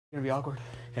Gonna be awkward.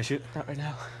 Can I shoot? Not right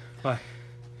now. Why? What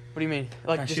do you mean?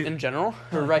 Like just shoot? in general,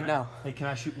 or No, right now? Like, can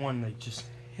I shoot one? Like, just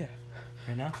Yeah.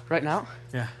 right now? Right now?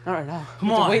 Yeah. Not right now. Come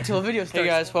You have to on. wait till a video starts. Hey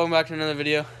guys, welcome back to another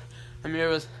video. I'm here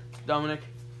with Dominic.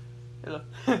 Hello.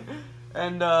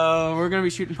 And we're gonna be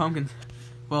shooting pumpkins.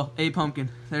 Well, a pumpkin.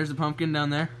 There's the pumpkin down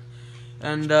there.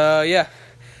 And yeah,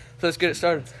 so let's get it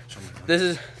started. This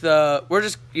is we're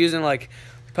just using like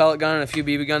a pellet gun and a few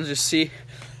BB guns just to see.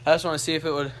 I just want to see if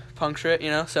it would puncture it, you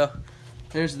know. So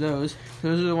there's those.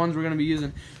 Those are the ones we're gonna be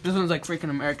using. This one's like freaking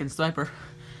American Sniper.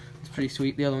 It's pretty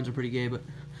sweet. The other ones are pretty gay, but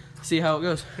see how it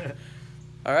goes.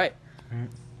 All right.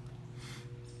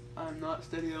 I'm not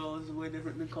steady at all. This is way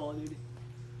different than Call of Duty.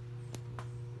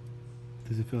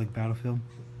 Does it feel like Battlefield?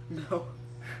 No.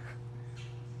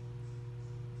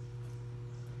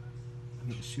 I'm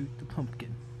gonna shoot the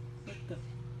pumpkin.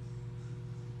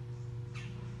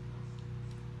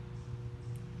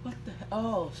 What the?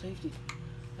 Oh, safety.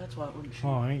 That's why it wouldn't shoot.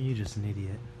 Oh, aren't you just an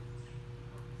idiot?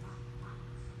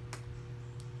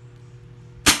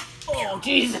 Oh,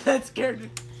 Jesus, that scared me.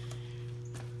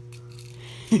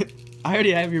 I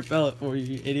already have your pellet for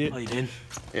you, you idiot. Oh, you did?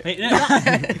 Wait, no.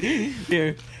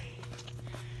 Here.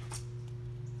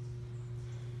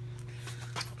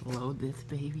 Load this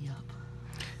baby up.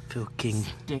 Phil King.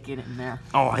 Stick it in there.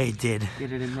 Oh, I did.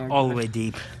 Get it in there. All the way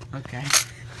deep. Okay.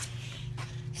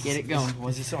 Get it going.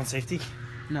 Was he still on safety?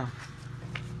 No.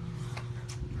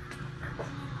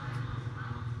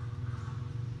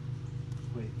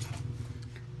 Wait.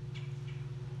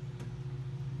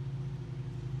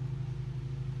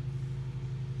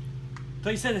 I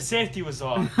thought you said the safety was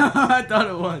off. I thought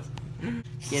it was.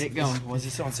 Get it going. Was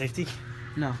he still on safety?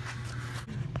 No.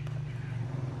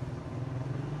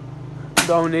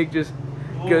 Dominique just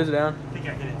goes down. I think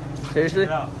I hit it. Seriously?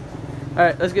 Get out.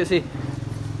 Alright, let's get see.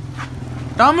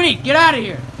 Dominique, get out of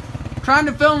here. I'm trying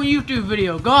to film a YouTube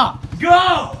video. Go.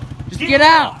 Go! Just get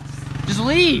out. Just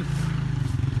leave.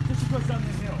 Just put something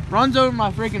in the hill. Runs over my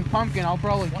freaking pumpkin, I'll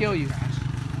probably kill you.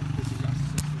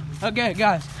 Okay,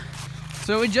 guys.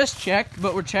 So we just checked,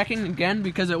 but we're checking again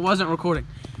because it wasn't recording.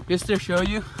 Just to show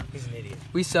you, He's an idiot.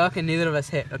 we suck and neither of us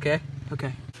hit, okay?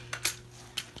 Okay.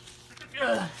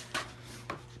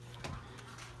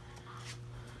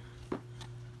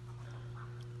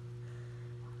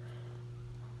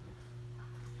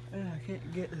 I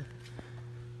can't get it.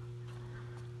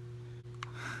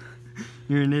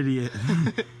 You're an idiot.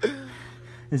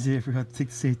 As if I forgot to take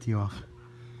the safety off.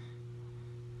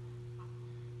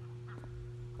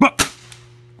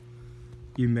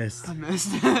 You missed. I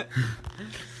missed.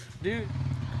 Dude.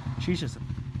 She's just.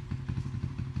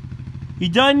 You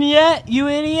done yet, you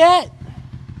idiot?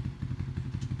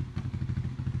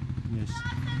 Yes.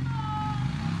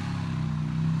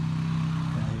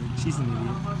 She's an idiot.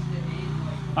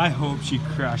 I hope she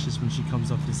crashes when she comes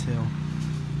up this hill.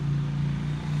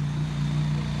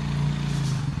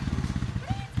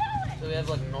 So we have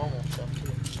like normal stuff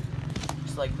too.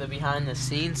 Just like the behind the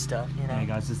scenes stuff, you know. Hey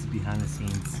guys, this is behind the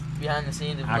scenes. Behind the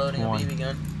scenes of Act loading one. a BB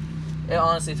gun. It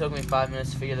honestly took me 5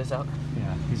 minutes to figure this out.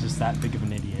 Yeah, he's just that big of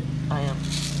an idiot. I am.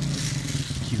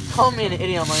 Cute. Call me an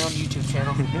idiot on my own YouTube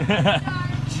channel.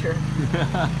 Sure.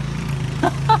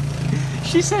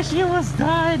 She said she almost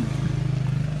died.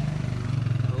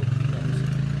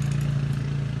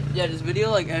 Yeah, just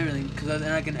video like everything, because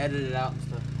then I can edit it out and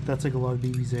stuff. That's like a lot of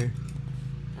BBs there.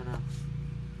 I know.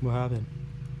 What happened?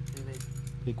 What do you mean?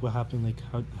 Like what happened? Like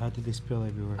how did they spill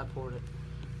everywhere? I poured it.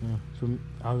 Yeah, from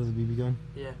out of the BB gun?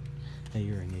 Yeah. Hey,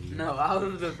 you're an idiot. No, out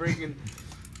of the freaking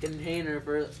container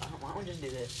for. Why don't we just do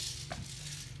this?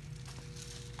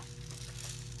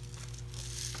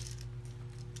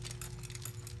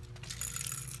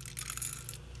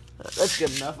 That's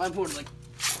good enough. I poured like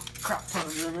crap ton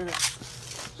of it in it.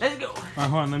 Let's go. Alright,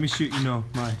 hold on. Let me shoot you know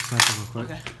my sniper real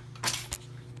quick. Okay.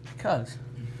 Cuz.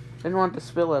 Didn't want it to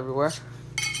spill everywhere.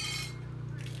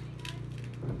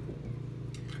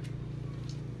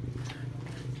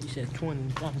 You said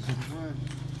 20,000.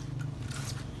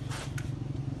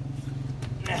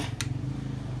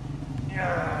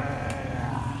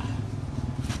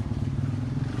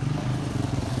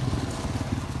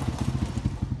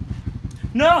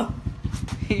 No!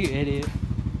 You idiot.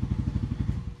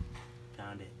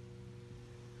 Found it.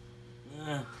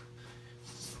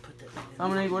 Put that in.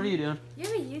 Dominique, what are you doing? You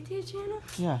have a YouTube channel?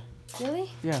 Yeah. Really?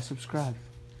 Yeah, subscribe.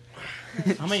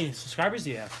 How many subscribers do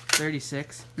you have?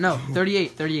 36. No,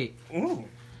 38. 38. Ooh.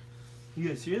 You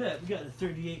guys hear that? We got a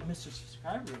 38 Mr.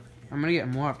 Subscriber over here. I'm gonna get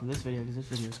more after this video because this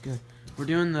video is good. We're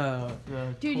doing the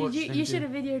Dude, torch you thing, should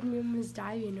have videoed me almost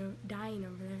dying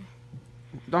over there.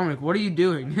 Dominic, what are you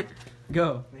doing?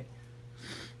 Go.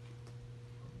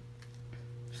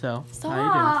 So, Stop.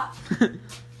 how you doing?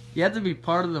 You have to be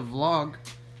part of the vlog.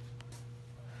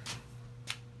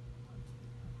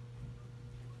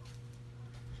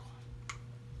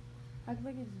 Act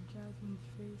like it's a dragon's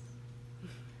face.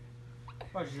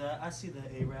 Roger that. I see the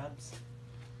Arabs.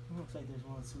 It looks like there's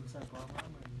one suicide bomber.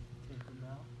 I'm gonna take them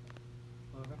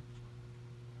now. Over.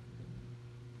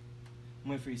 I'm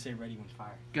waiting for you to say ready when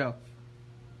fire. Go.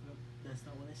 Nope, that's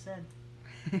not what I said.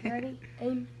 Ready?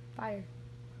 Aim. Fire.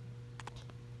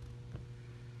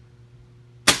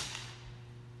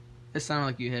 It sounded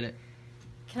like you hit it.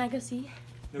 Can I go see?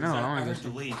 No, I don't I wanna hit go the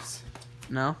see. leaves.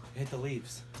 No? I hit the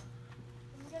leaves.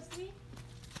 Can I go see?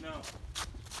 No.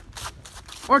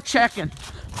 We're checking.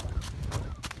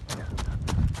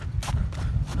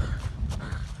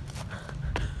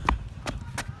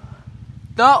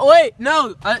 Wait,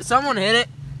 no, someone hit it.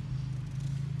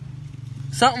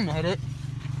 Something hit it.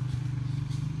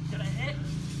 Did I hit?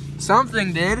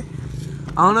 Something did.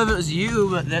 I don't know if it was you,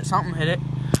 but that something hit it.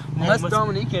 Unless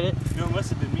Dominique hit it. No, it must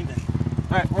have been me then.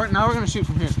 Alright, now we're gonna shoot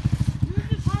from here. Move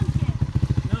the pumpkin.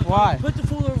 No, Why? Put the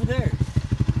fool over there.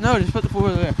 No, just put the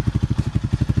four there.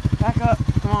 Back up,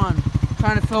 come on. I'm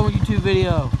trying to film a YouTube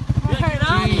video. Get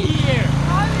out of here!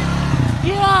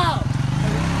 Get out!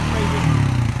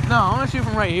 No, I want to shoot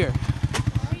from right here.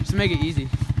 Just to make it easy.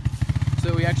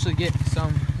 So we actually get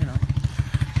some, you know.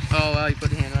 Oh, wow, you put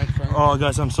the hand right in front. Oh,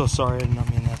 guys, I'm so sorry. I did not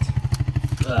mean that.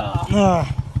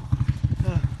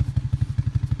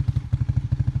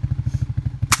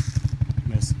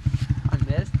 Miss. I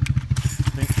missed.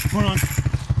 Hold on.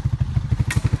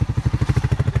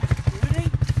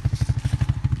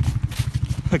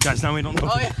 Guys, now we don't know.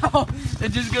 Oh, yeah.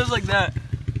 It just goes like that.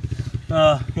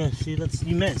 Yeah, see,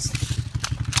 you missed.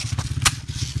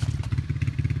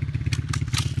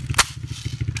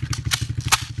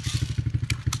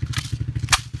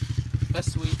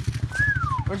 That's sweet.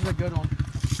 Where's the good one?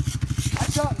 I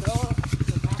shot Noah.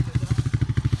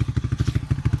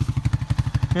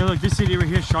 Hey, look, this idiot right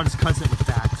here shot his cousin with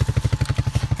that.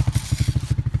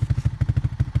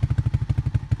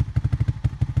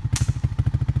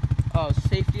 Oh,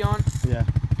 safety on? Yeah.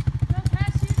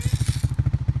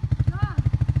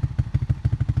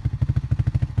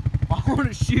 I want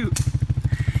to shoot.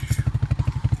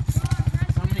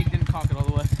 Dominique didn't cock it all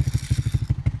the way.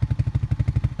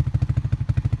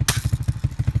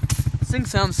 This thing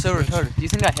sounds so retarded. Do you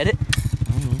think I hit it?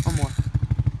 One more.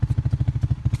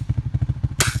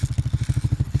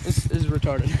 This is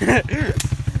retarded.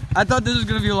 I thought this was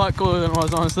going to be a lot cooler than it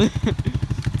was, honestly.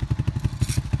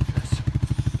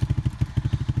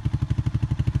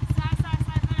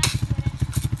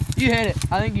 You hit it.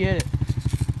 I think you hit it.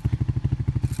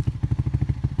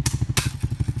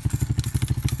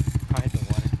 I hit the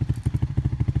water.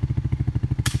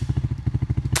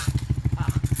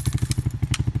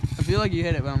 I feel like you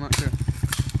hit it, but I'm not sure.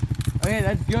 Okay,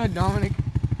 that's good, Dominic.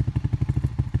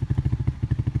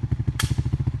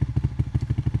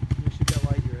 You shoot that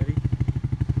light, you ready?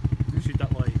 You shoot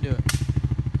that light. Do it.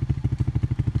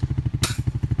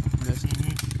 Missed.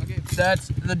 Okay, that's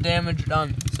the damage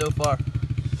done so far.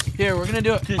 Here, we're gonna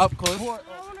do it up close. I want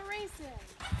to race it.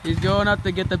 He's going up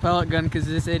to get the pellet gun because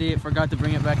this idiot forgot to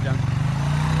bring it back down.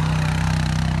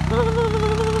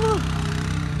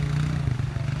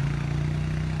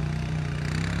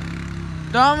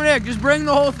 Dominic, just bring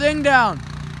the whole thing down.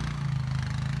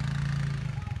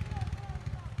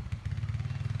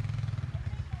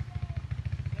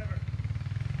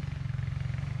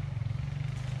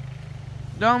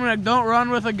 Dominic, don't run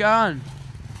with a gun.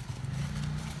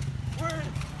 We're in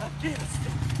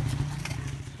Afghanistan.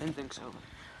 Didn't think so.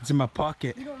 It's in my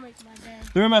pocket. You don't make my day.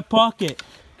 They're in my pocket.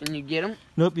 Can you get him?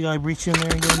 Nope, you gotta reach in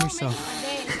there and get them Don't make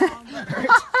yourself. my day.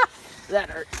 That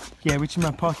hurts. Yeah, reach in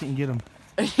my pocket and get them.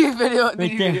 You video? Did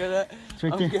Right you there. video that? It's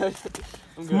right I'm there. good.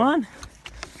 I'm Come on.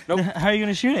 Nope. How are you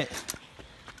gonna shoot it?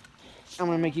 I'm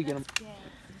gonna make you get him.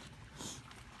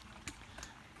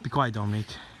 Be quiet, Dominique.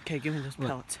 Okay, give me those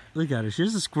pellets. Look at her.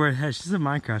 She's a square head. She's a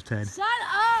Minecraft head. Shut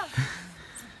up!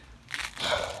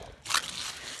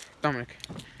 Dominic,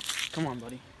 come on,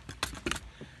 buddy.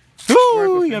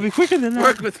 Ooh, you gotta be quicker than that.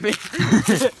 Work with me.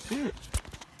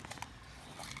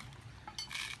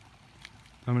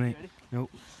 Dominique. Nope.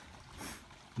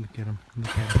 Look at him. Look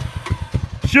at him.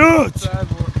 Shoot!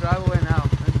 Drive away now.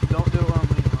 Don't do it while I'm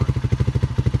leaning on.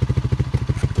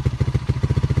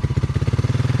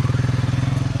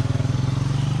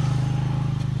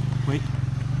 Wait.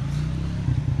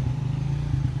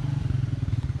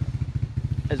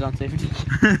 It's on safety.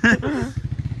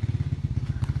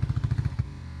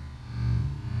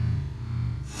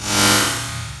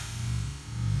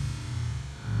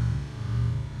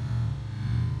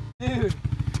 Dude,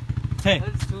 Hey,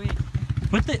 that's sweet.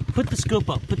 Put the scope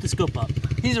up. Put the scope up.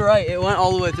 He's right. It went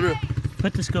all the way through.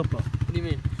 Put the scope up. What do you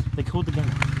mean? Like hold the gun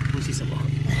up. We'll see something.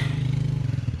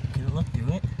 Can it look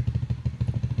through it?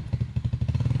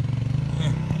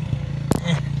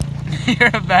 You're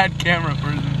a bad camera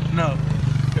person. No.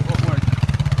 It won't work.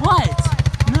 What?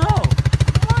 No.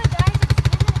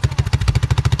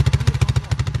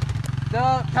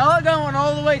 The pellet gun went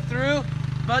all the way through,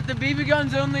 but the BB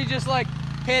guns only just like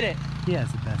hit it He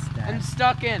has the best stats. and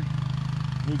stuck in.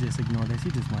 He just ignored us. He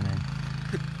just went in.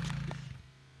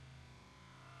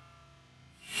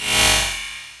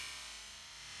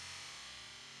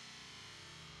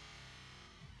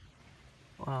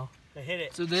 Wow. They hit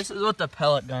it. So this is what the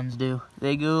pellet guns do.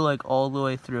 They go like all the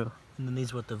way through. And then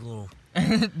these what the little.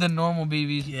 The normal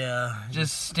BBs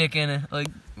just stick in it like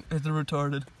it's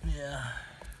retarded. yeah.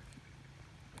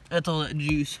 That's all that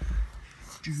juice.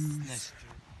 Nice.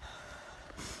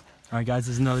 All right, guys.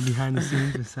 There's another behind the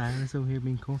scenes with Cyrus over here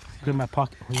being cool. Put it in my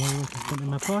pocket. Oh, yeah, look, put it in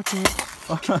my pocket.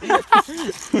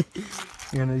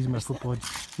 You're gonna use my football.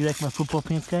 You like my football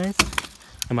pants, guys?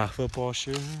 And my football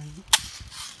shirt.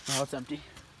 Now it's empty.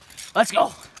 Let's go.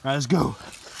 All right, let's go.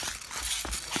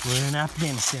 We're in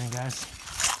Afghanistan, guys.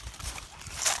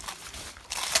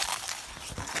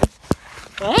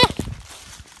 Huh?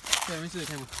 Yeah, let me see the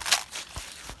camera.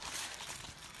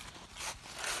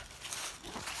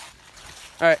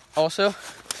 Alright, also,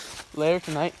 later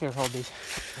tonight, here, hold these.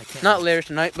 Not later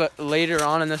tonight, but later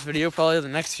on in this video, probably the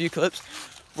next few clips,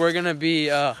 we're gonna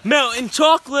be, melting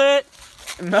chocolate!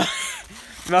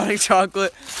 melting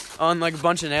chocolate on like a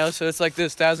bunch of nails. So it's like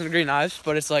this 1,000-degree knives,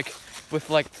 but it's like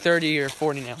with like 30 or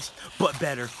 40 nails. But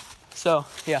better. So,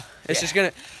 yeah, it's just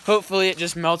gonna, hopefully it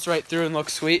just melts right through and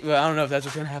looks sweet, but I don't know if that's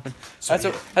what's gonna happen. So,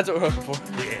 That's what we're hoping for.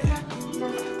 Yeah.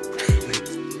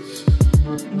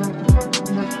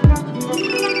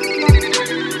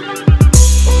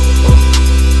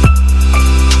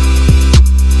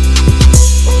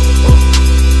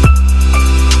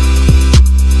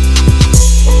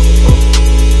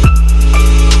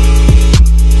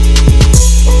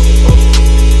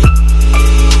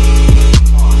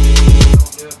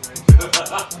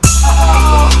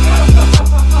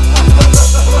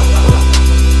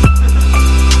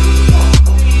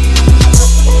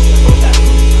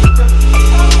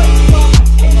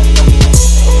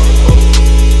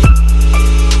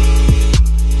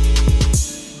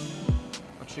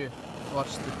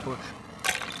 Watch the torch.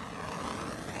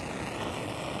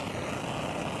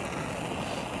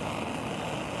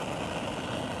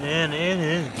 Man, it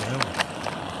is going.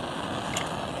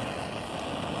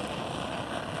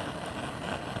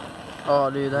 Oh,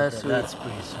 dude, that's sweet. That's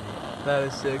pretty sweet. That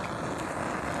is sick.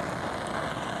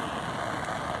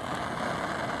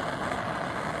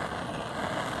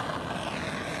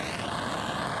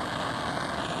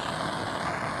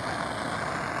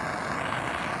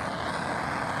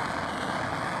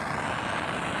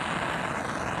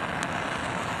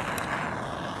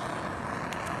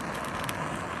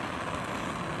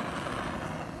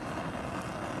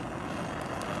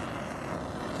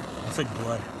 It's like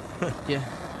blood. Yeah.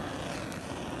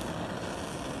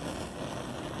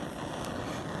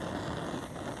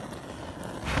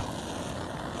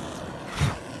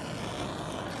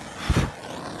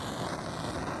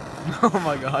 Oh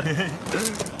my god.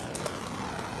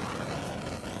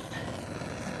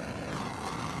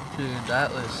 Dude,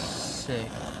 that was sick.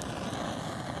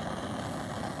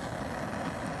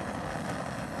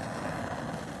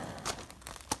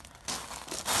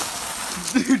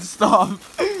 Dude, stop.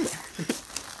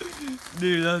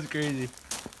 Dude, that was crazy.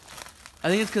 I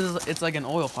think it's because it's like an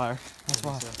oil fire. That's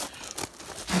why.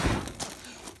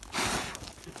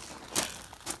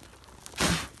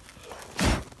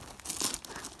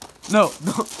 No,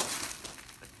 no.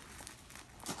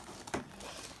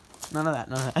 None of that,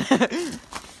 none of that.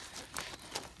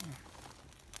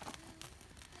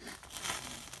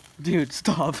 Dude,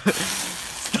 stop.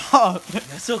 Stop.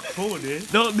 That's so cool, dude.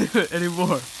 Don't do it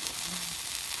anymore.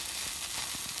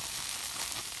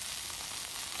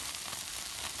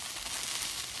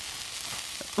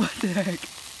 What the heck?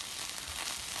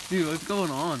 Dude, what's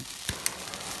going on?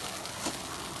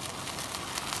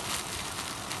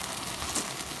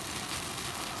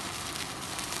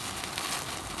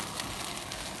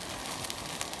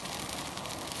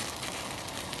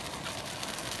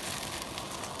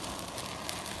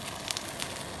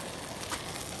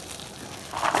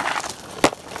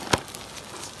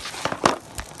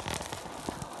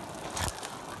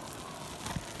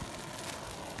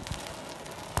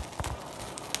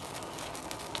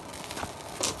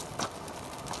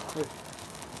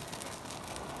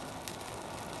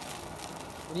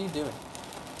 What are you doing?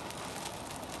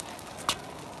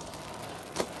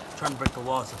 trying to break the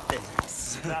laws of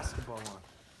physics. Basketball one.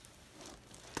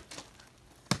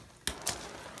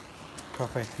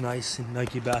 Perfect, nice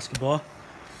Nike basketball.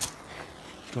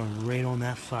 Going right on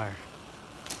that fire.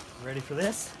 Ready for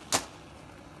this?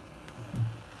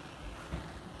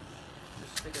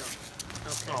 Just stick it on.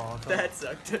 Okay. Oh, that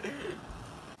sucked. There,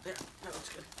 that looks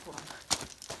good. Hold on.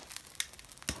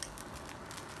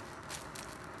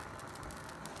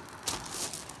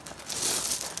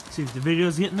 See if the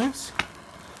video's getting this.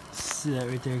 See that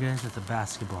right there, guys? That's a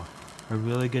basketball. A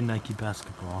really good Nike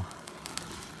basketball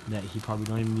that he probably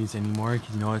don't even use anymore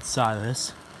because you know it's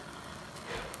silas.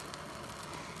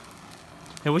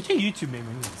 Hey, what's your YouTube name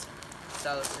anyways?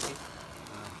 Salad sticky.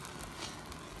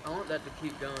 I want that to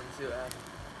keep going and see what happens.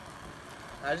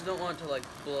 I just don't want it to like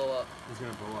blow up. It's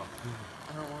gonna blow up.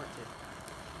 I don't want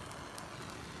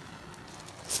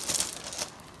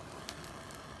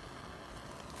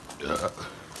it to.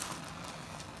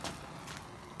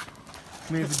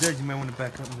 I mean, if it does, you might want to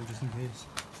back up just in case.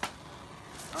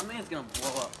 I don't think it's gonna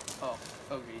blow up.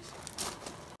 Oh geez.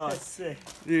 Oh, sick.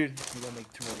 Dude. You gotta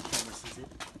make 2 more cameras, is it?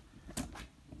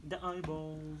 The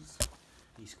eyeballs.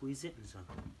 You squeeze it and so.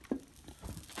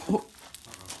 Oh.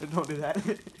 Don't do that.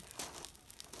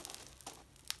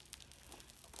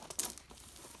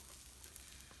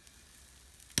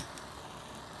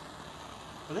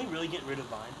 Are they really getting rid of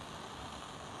Vine?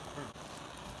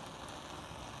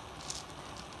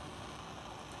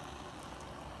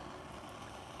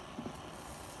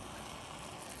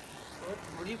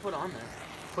 What do you put on there?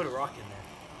 Put a rock in there.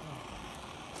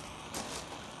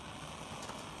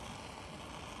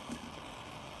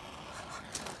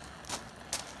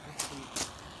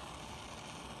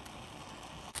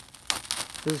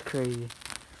 This is crazy.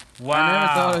 Wow. I never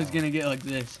thought it was gonna get like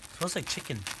this. It smells like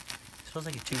chicken. It smells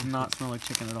like a It chicken. does not smell like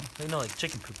chicken at all. No, like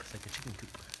chicken poop. It's like a chicken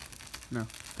coop. No,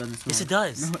 doesn't smell. Yes, it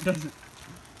does. No, it doesn't.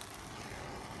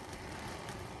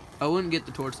 I wouldn't get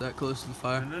the torch that close to the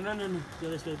fire. No. Go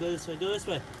this way, go this way, go this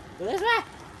way. Go this way!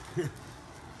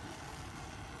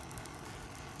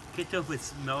 Can't tell if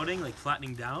it's melting, like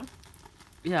flattening down.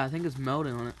 Yeah, I think it's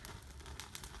melting on it.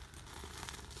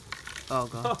 Oh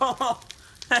god. Oh,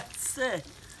 that's sick.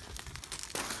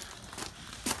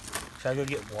 Should I go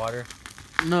get water?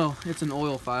 No, it's an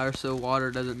oil fire, so water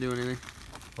doesn't do anything.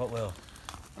 What will?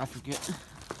 I forget.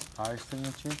 Fire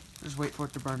extinguisher? Just wait for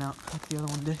it to burn out like the other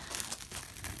one did.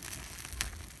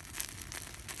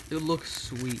 It looks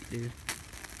sweet, dude.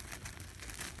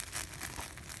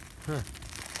 Huh.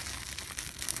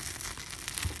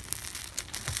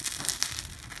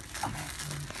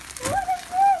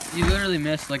 You literally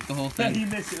missed like the whole thing. You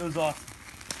missed it. It was awesome.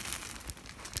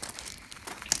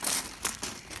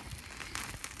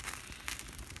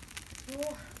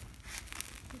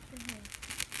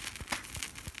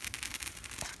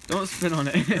 Don't spin on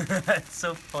it. That's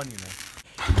so funny, man.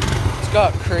 It's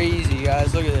got crazy,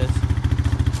 guys. Look at this.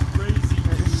 Crazy.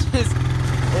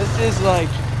 It's just like,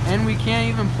 and we can't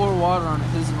even pour water on it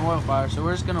because it's an oil fire. So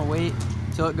we're just gonna wait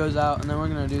till it goes out, and then we're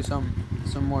gonna do some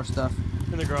more stuff.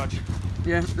 In the garage.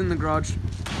 Yeah, in the garage.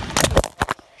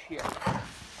 Here.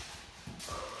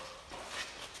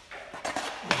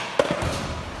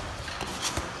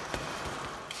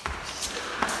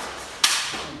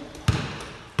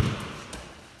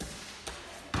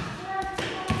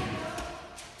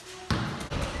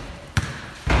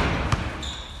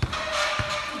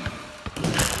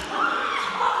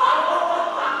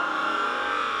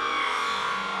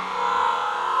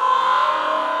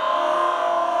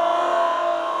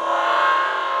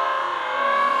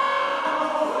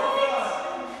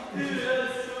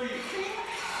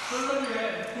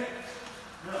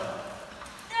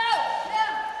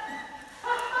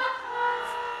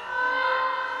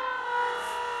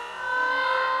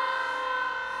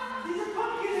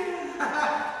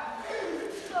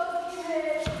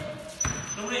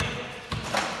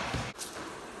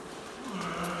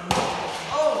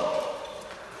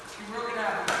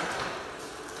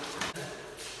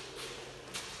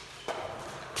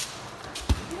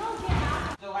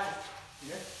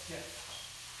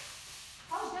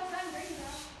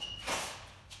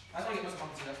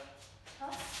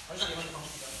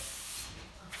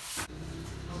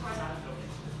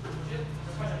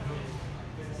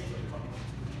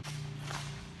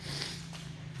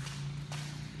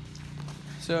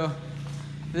 So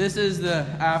this is the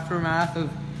aftermath of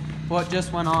what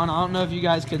just went on. I don't know if you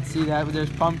guys could see that, but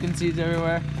there's pumpkin seeds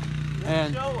everywhere.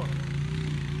 And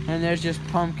there's just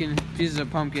pieces of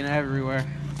pumpkin everywhere.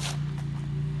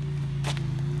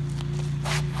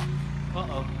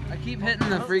 Uh-oh. I keep hitting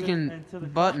the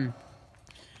freaking button.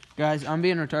 Guys, I'm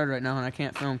being retarded right now and I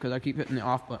can't film because I keep hitting the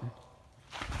off button.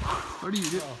 What do you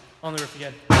do? On the roof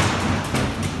again. I'm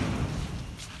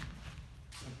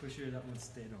pretty sure that one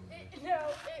stayed on there. No,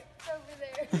 it's over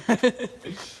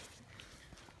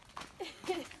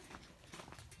there.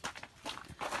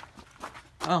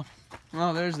 Oh,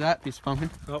 well, there's that piece of pumpkin.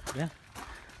 Oh, yeah.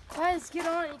 Guys, get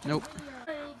on it. Nope.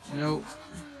 Nope.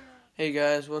 Hey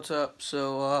guys, what's up?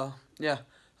 So, yeah,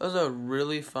 that was a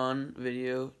really fun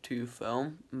video to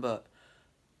film, but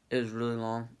it was really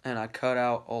long, and I cut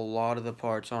out a lot of the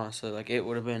parts, honestly. Like, it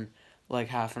would have been like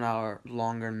half an hour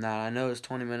longer than that. I know it's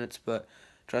 20 minutes, but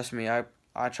trust me, I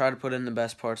tried to put in the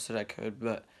best parts that I could,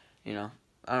 but, you know,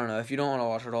 I don't know. If you don't want to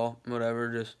watch it all,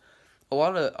 whatever, just a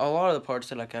lot of the parts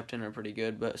that I kept in are pretty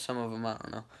good, but some of them I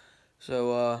don't know.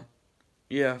 So,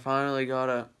 yeah, finally got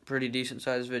a pretty decent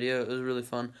sized video. It was really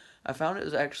fun. I found it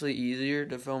was actually easier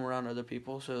to film around other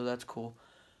people, so that's cool.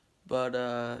 But,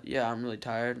 yeah, I'm really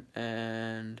tired,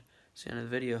 and it's the end of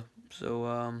the video. So,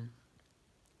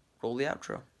 roll the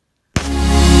outro.